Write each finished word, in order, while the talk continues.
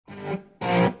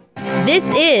This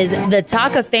is the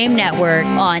Talk of Fame Network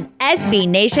on SB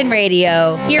Nation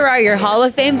Radio. Here are your Hall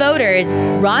of Fame voters,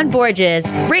 Ron Borges,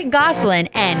 Rick Gosselin,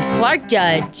 and Clark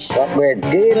Judge. What we're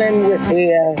dealing with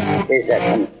here is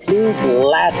a complete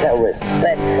lack of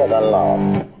respect for the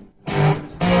law.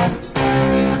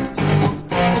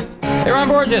 Hey, Ron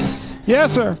Borges.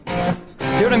 Yes, sir. Do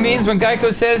you know what it means when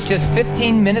Geico says just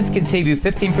 15 minutes can save you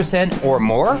 15% or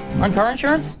more on car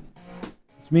insurance?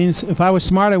 This means if I was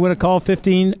smart, I would have called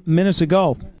 15 minutes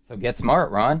ago. So get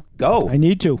smart, Ron. Go. I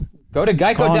need to. Go to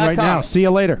geico.com. Calling right now. See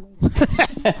you later.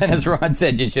 And as Ron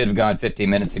said, you should have gone 15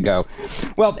 minutes ago.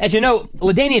 Well, as you know,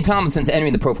 LaDainian Tomlinson's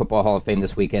entering the Pro Football Hall of Fame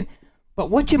this weekend. But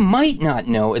what you might not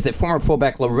know is that former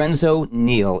fullback Lorenzo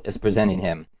Neal is presenting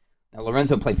him. Now,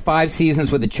 Lorenzo played 5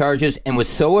 seasons with the Chargers and was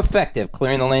so effective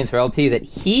clearing the lanes for LT that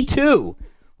he, too,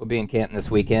 will be in Canton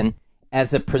this weekend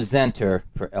as a presenter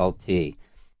for LT.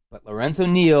 But Lorenzo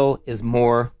Neal is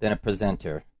more than a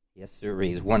presenter. Yes, sir.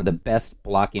 He's one of the best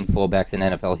blocking fullbacks in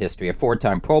NFL history, a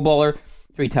 4-time Pro Bowler,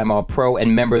 3-time All-Pro,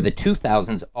 and member of the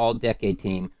 2000s All-Decade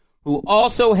team, who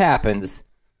also happens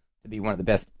to be one of the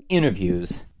best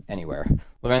interviews anywhere.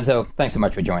 Lorenzo, thanks so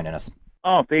much for joining us.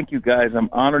 Oh, thank you, guys. I'm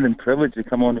honored and privileged to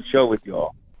come on the show with you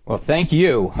all. Well, thank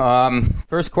you.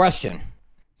 First question.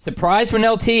 Surprised when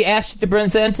LT asked you to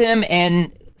present him?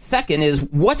 And second is,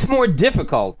 what's more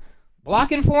difficult,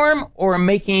 blocking for him or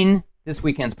making this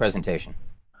weekend's presentation?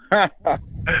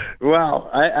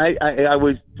 Wow. I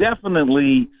was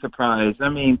definitely surprised. I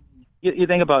mean, you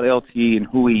think about LT and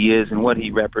who he is and what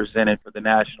he represented for the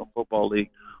National Football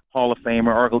League, Hall of Famer,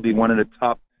 arguably one of the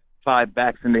top 5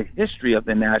 backs in the history of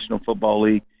the National Football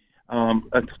League,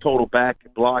 a total back,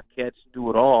 block, catch,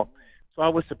 do it all. So I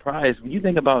was surprised. When you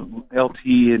think about LT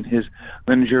and his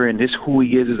lineage and just who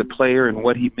he is as a player and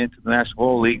what he meant to the National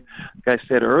Football League, like I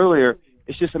said earlier,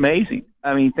 it's just amazing.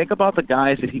 I mean, think about the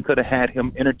guys that he could have had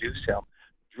him introduce him.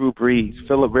 Drew Brees,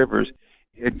 Phillip Rivers,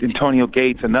 Antonio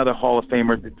Gates, another Hall of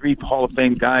Famer. The 3 Hall of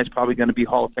Fame guys probably going to be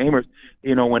Hall of Famers,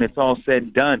 you know, when it's all said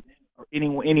and done.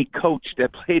 Any coach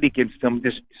that played against him,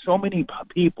 there's so many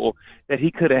people that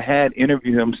he could have had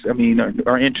interview him,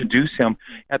 or introduce him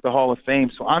at the Hall of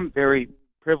Fame. So I'm very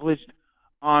privileged,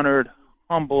 honored,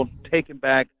 humbled, taken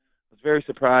back. I was very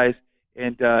surprised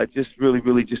and just really,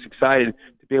 really just excited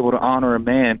to be able to honor a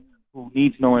man who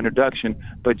needs no introduction,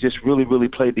 but just really, really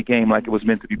played the game like it was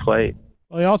meant to be played.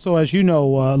 Well, he also, as you know,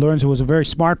 Lorenzo was a very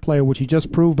smart player, which he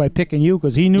just proved by picking you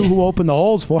because he knew who opened the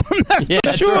holes for him.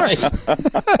 That's sure. Right.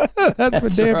 That's for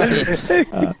damn right. sure.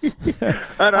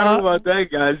 I don't know about that,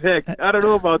 guys. Heck, I don't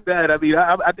know about that. I mean,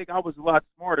 I think I was a lot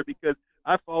smarter because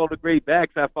I followed the great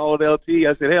backs. I followed LT.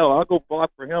 I said, hell, I'll go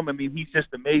block for him. I mean, he's just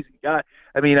an amazing guy.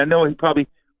 I mean, I know he probably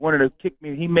wanted to kick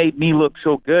me. He made me look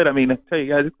so good. I mean, I'll tell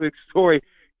you guys a quick story.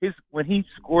 When he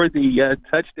scored the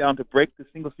touchdown to break the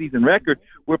single-season record,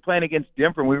 we're playing against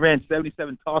Denver, and we ran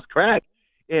 77 toss crack.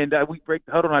 And we break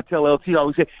the huddle, and I tell LT, I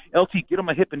always say, LT, get on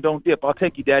my hip and don't dip. I'll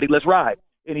take you, Daddy. Let's ride.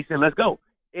 And he said, let's go.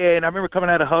 And I remember coming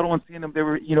out of huddle and seeing them. They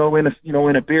were,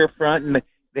 in a bear front, and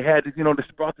they had,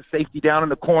 just brought the safety down in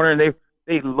the corner, and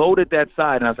they loaded that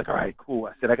side. And I was like, all right, cool.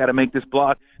 I said, I got to make this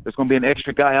block. There's going to be an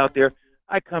extra guy out there.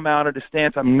 I come out of the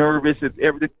stance. I'm nervous.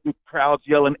 The crowd's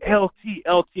yelling, LT,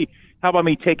 LT. How about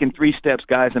me taking 3 steps,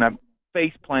 guys, and I'm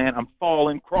face plant. I'm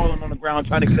falling, crawling on the ground,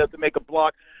 trying to get up to make a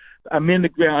block. I'm in the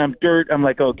ground. I'm dirt. I'm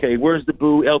like, okay, where's the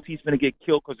boo? LT's going to get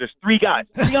killed because there's 3 guys.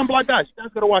 3 unblocked guys. You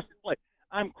guys got to watch this play.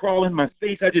 I'm crawling. My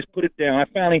face, I just put it down. I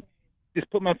finally just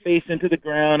put my face into the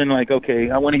ground and like, okay,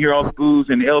 I want to hear all the boos,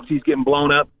 and LT's getting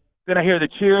blown up. Then I hear the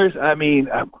cheers. I mean,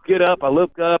 I get up. I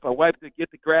look up. I get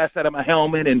the grass out of my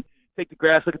helmet and take the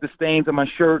grass, look at the stains on my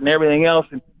shirt and everything else,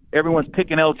 and everyone's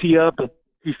picking LT up. And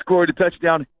he scored a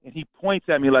touchdown, and he points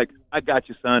at me like, I got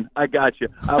you, son. I got you.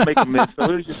 I'll make a miss. So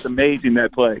it was just amazing,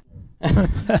 that play.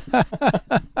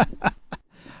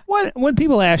 When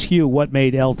people ask you what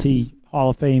made LT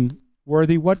Hall of Fame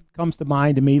worthy, what comes to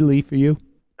mind immediately for you?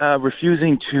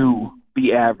 Refusing to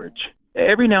be average.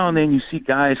 Every now and then you see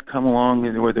guys come along,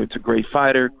 whether it's a great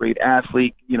fighter, great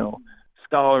athlete,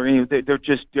 scholar, they're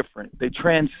just different. They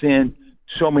transcend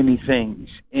so many things.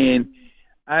 And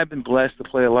I've been blessed to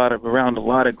play around a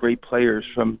lot of great players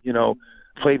from,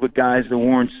 played with guys, the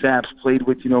Warren Sapps, played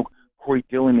with, Corey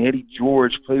Dillon, Eddie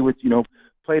George,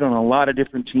 played on a lot of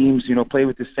different teams, played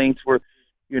with the Saints with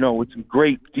some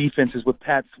great defenses with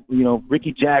Pats,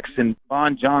 Ricky Jackson,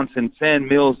 Von Johnson, Sam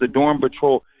Mills, the Dorm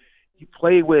Patrol. You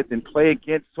play with and play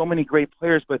against so many great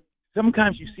players, but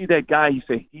sometimes you see that guy, you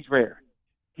say, he's rare.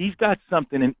 He's got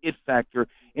something, an it factor.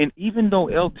 And even though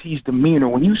LT's demeanor,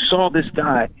 when you saw this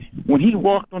guy, when he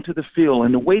walked onto the field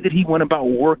and the way that he went about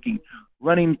working,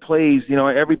 running plays,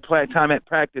 every time at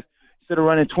practice, instead of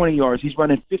running 20 yards, he's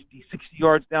running 50, 60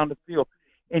 yards down the field.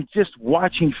 And just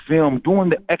watching film, doing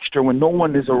the extra when no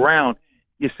one is around,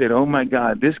 you said, oh, my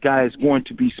God, this guy is going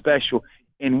to be special.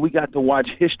 And we got to watch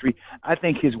history. I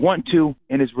think his 1-2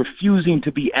 and his refusing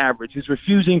to be average, his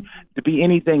refusing to be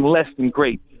anything less than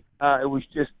great, it was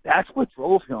just that's what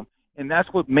drove him, and that's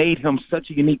what made him such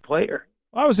a unique player.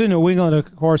 I was in New England,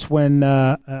 of course, when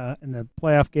in the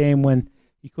playoff game when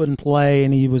he couldn't play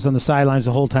and he was on the sidelines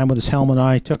the whole time with his helmet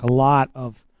on. He took a lot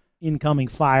of incoming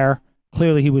fire.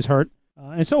 Clearly he was hurt.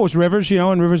 And so was Rivers,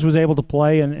 and Rivers was able to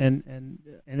play and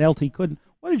LT couldn't.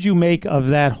 What did you make of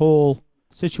that whole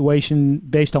situation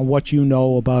based on what you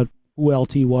know about who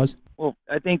LT was? Well,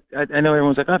 I think I know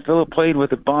everyone's like, Philip played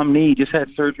with a bum knee, just had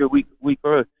surgery a week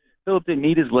earlier. Philip didn't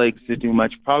need his legs to do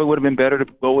much. Probably would have been better to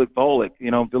go with Volek.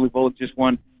 Billy Volek just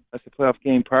won us a playoff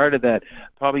game prior to that.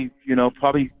 Probably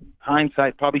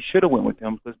hindsight, probably should have went with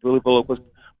him because Billy Volek was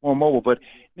more mobile. But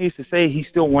needs to say he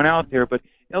still went out there. But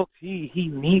LT, he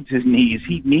needs his knees.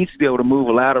 He needs to be able to move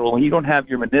a lateral. When you don't have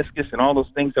your meniscus and all those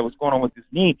things that was going on with his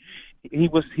knee, he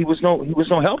was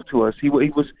no help to us. He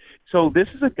was so. This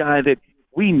is a guy that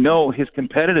we know his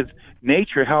competitive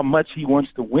nature, how much he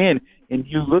wants to win. And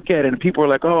you look at it, and people are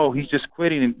like, "Oh, he's just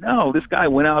quitting." And no, this guy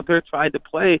went out there, tried to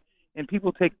play, and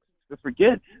people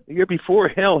forget the year before.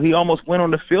 Hell, he almost went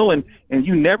on the field, and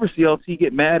you never see LT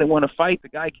get mad and want to fight. The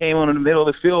guy came on in the middle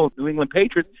of the field, New England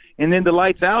Patriots, and then the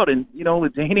lights out, and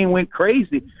LaDainian went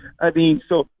crazy. I mean,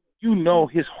 so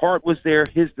his heart was there,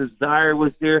 his desire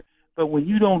was there. But when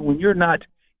you're not,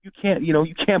 you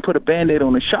can't put a Band-Aid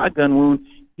on a shotgun wound.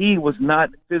 He was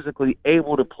not physically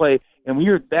able to play, and when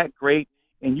you're that great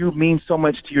and you mean so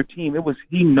much to your team,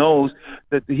 he knows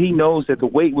that the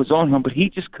weight was on him, but he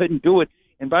just couldn't do it.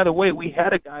 And by the way, we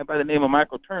had a guy by the name of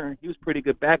Michael Turner. He was pretty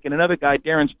good back, and another guy,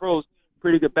 Darren Sproles,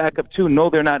 pretty good backup too.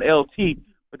 No, they're not LT,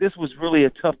 but this was really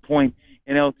a tough point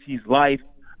in LT's life.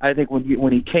 I think when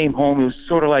he came home, it was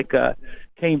sort of like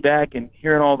came back and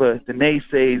hearing all the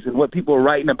naysays and what people are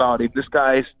writing about him. This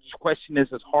guy's question is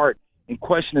his heart and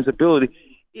question his ability.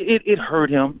 It hurt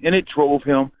him and it drove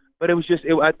him, but it was just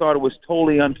I thought it was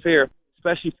totally unfair,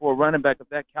 especially for a running back of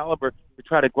that caliber to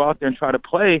try to go out there and try to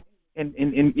play. And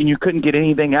you couldn't get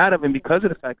anything out of him because of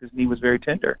the fact his knee was very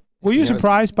tender. Were you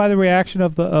surprised by the reaction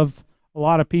of a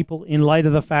lot of people in light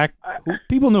of the fact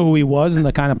people knew who he was and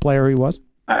the kind of player he was?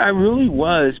 I really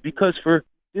was, because for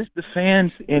just the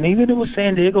fans, and even it was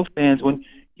San Diego fans, when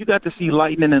you got to see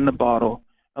lightning in the bottle,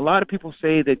 a lot of people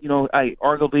say that,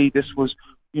 arguably this was,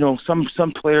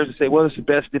 some players say, well, it's the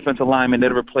best defensive lineman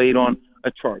that ever played on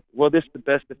a chart. Well, this is the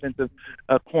best defensive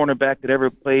cornerback that ever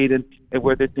played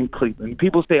whether it's in Cleveland.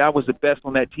 People say I was the best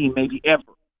on that team maybe ever,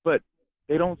 but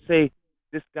they don't say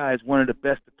this guy is one of the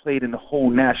best that played in the whole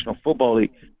National Football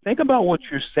League. Think about what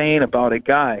you're saying about a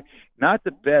guy, not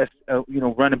the best,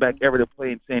 running back ever to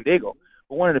play in San Diego,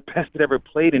 but one of the best that ever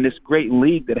played in this great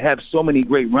league that have so many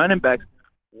great running backs.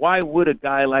 Why would a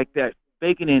guy like that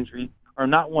fake an injury or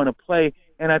not want to play?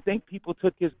 And I think people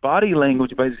took his body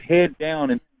language by his head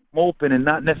down and moping and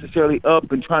not necessarily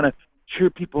up and trying to cheer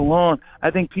people on.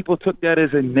 I think people took that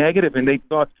as a negative, and they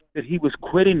thought that he was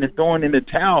quitting and throwing in the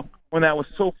towel when that was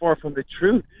so far from the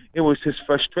truth. It was his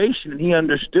frustration, and he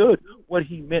understood what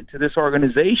he meant to this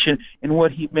organization and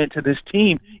what he meant to this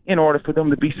team in order for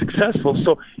them to be successful.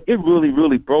 So it really,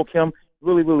 really broke him.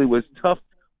 Really, really was tough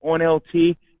on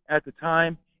LT at the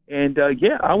time. And,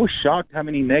 I was shocked how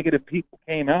many negative people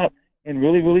came out and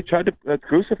really, really tried to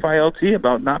crucify LT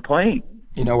about not playing.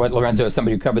 You know what, Lorenzo, as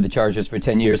somebody who covered the Chargers for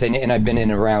 10 years, and I've been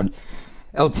in and around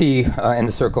LT and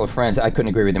the circle of friends, I couldn't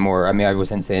agree with him more. I mean, I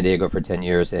was in San Diego for 10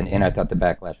 years, and I thought the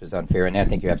backlash was unfair, and I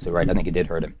think you're absolutely right. I think it did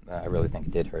hurt him. I really think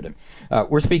it did hurt him.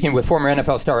 We're speaking with former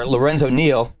NFL star Lorenzo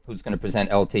Neal, who's going to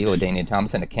present LT, LaDainian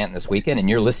Tomlinson, at Canton this weekend, and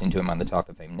you're listening to him on the Talk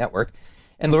of Fame Network.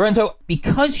 And Lorenzo,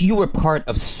 because you were part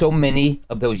of so many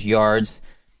of those yards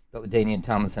that LaDainian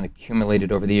Tomlinson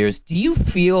accumulated over the years, do you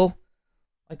feel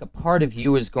like a part of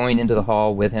you is going into the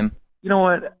hall with him? You know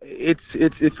what? It's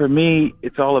for me,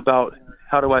 it's all about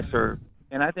how do I serve.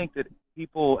 And I think that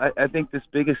I think this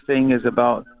biggest thing is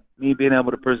about me being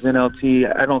able to present LT.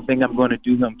 I don't think I'm going to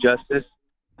do him justice.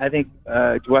 I think,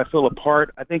 do I feel a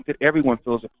part? I think that everyone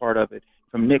feels a part of it,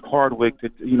 from Nick Hardwick to,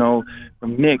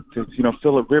 from Nick to,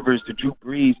 Phillip Rivers to Drew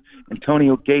Brees,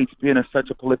 Antonio Gates being such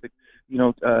a prolific,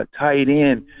 tight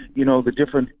end, the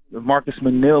different Marcus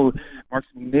McNeil,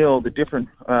 the different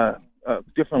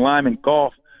linemen,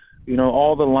 golf,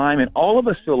 all the linemen, all of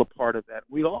us feel a part of that.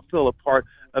 We all feel a part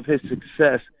of his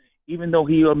success. Even though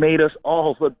he made us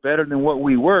all look better than what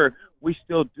we were, we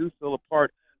still do feel a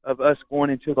part of us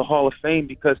going into the Hall of Fame,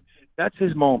 because that's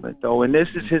his moment, though. And this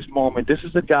is his moment. This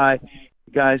is a guy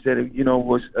guys that,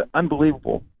 was an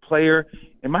unbelievable player.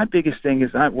 And my biggest thing is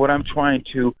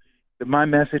my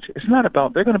message, it's not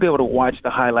about, they're going to be able to watch the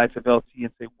highlights of LT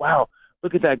and say, wow,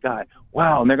 look at that guy.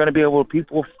 Wow. And they're going to be able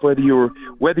to,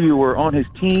 whether you were on his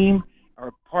team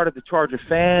or part of the Charger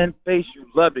fan base, you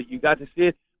loved it. You got to see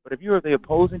it. But if you were the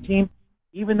opposing team,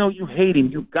 even though you hate him,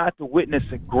 you got to witness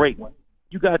a great one.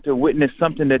 You got to witness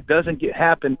something that doesn't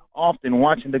happen often,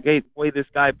 watching the way this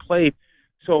guy played.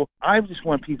 So I just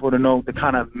want people to know the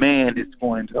kind of man that's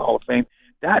going into the Hall of Fame.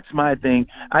 That's my thing.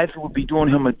 I would be doing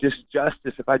him a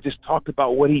disjustice if I just talked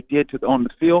about what he did on the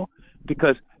field,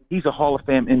 because he's a Hall of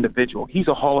Fame individual. He's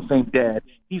a Hall of Fame dad.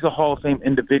 He's a Hall of Fame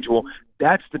individual.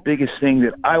 That's the biggest thing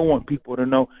that I want people to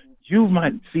know. You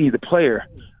might see the player.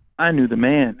 I knew the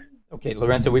man. Okay,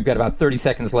 Lorenzo, we've got about 30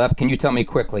 seconds left. Can you tell me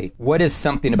quickly, what is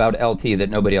something about LT that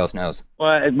nobody else knows?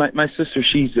 Well, my sister,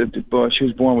 she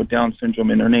was born with Down syndrome,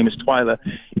 and her name is Twyla.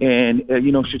 And,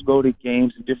 she'd go to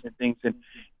games and different things.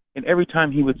 And every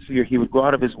time he would see her, he would go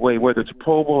out of his way, whether it's a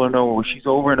Pro Bowl or no, where she's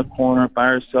over in a corner by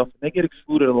herself. And they get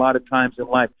excluded a lot of times in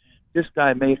life. This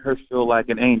guy made her feel like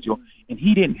an angel. And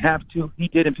he didn't have to. He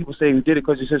did it. People say he did it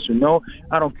because his sister. No,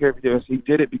 I don't care if he did it. He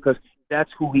did it because that's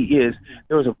who he is.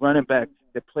 There was a running back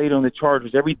that played on the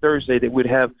Chargers every Thursday that would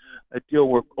have a deal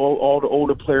where all the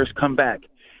older players come back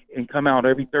and come out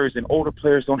every Thursday. And older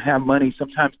players don't have money.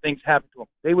 Sometimes things happen to them.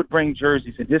 They would bring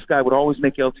jerseys, and this guy would always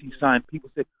make LT sign. People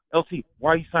said, LT,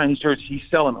 why are you signing these jerseys? He's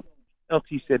selling them.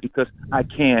 LT said, because I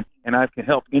can, and I can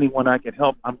help anyone I can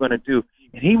help, I'm going to do.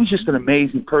 And he was just an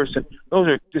amazing person. Those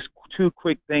are just two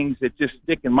quick things that just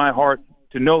stick in my heart,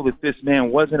 to know that this man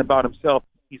wasn't about himself.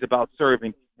 He's about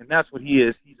serving, and that's what he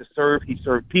is. He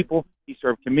served people, he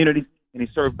served communities, and he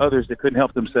served others that couldn't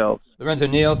help themselves. Lorenzo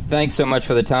Neal, thanks so much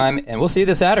for the time, and we'll see you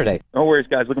this Saturday. No worries,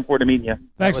 guys. Looking forward to meeting you.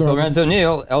 Thanks, Lorenzo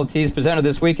Neal, LT's presenter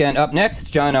this weekend. Up next,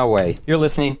 it's John Elway. You're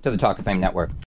listening to the Talk of Fame Network.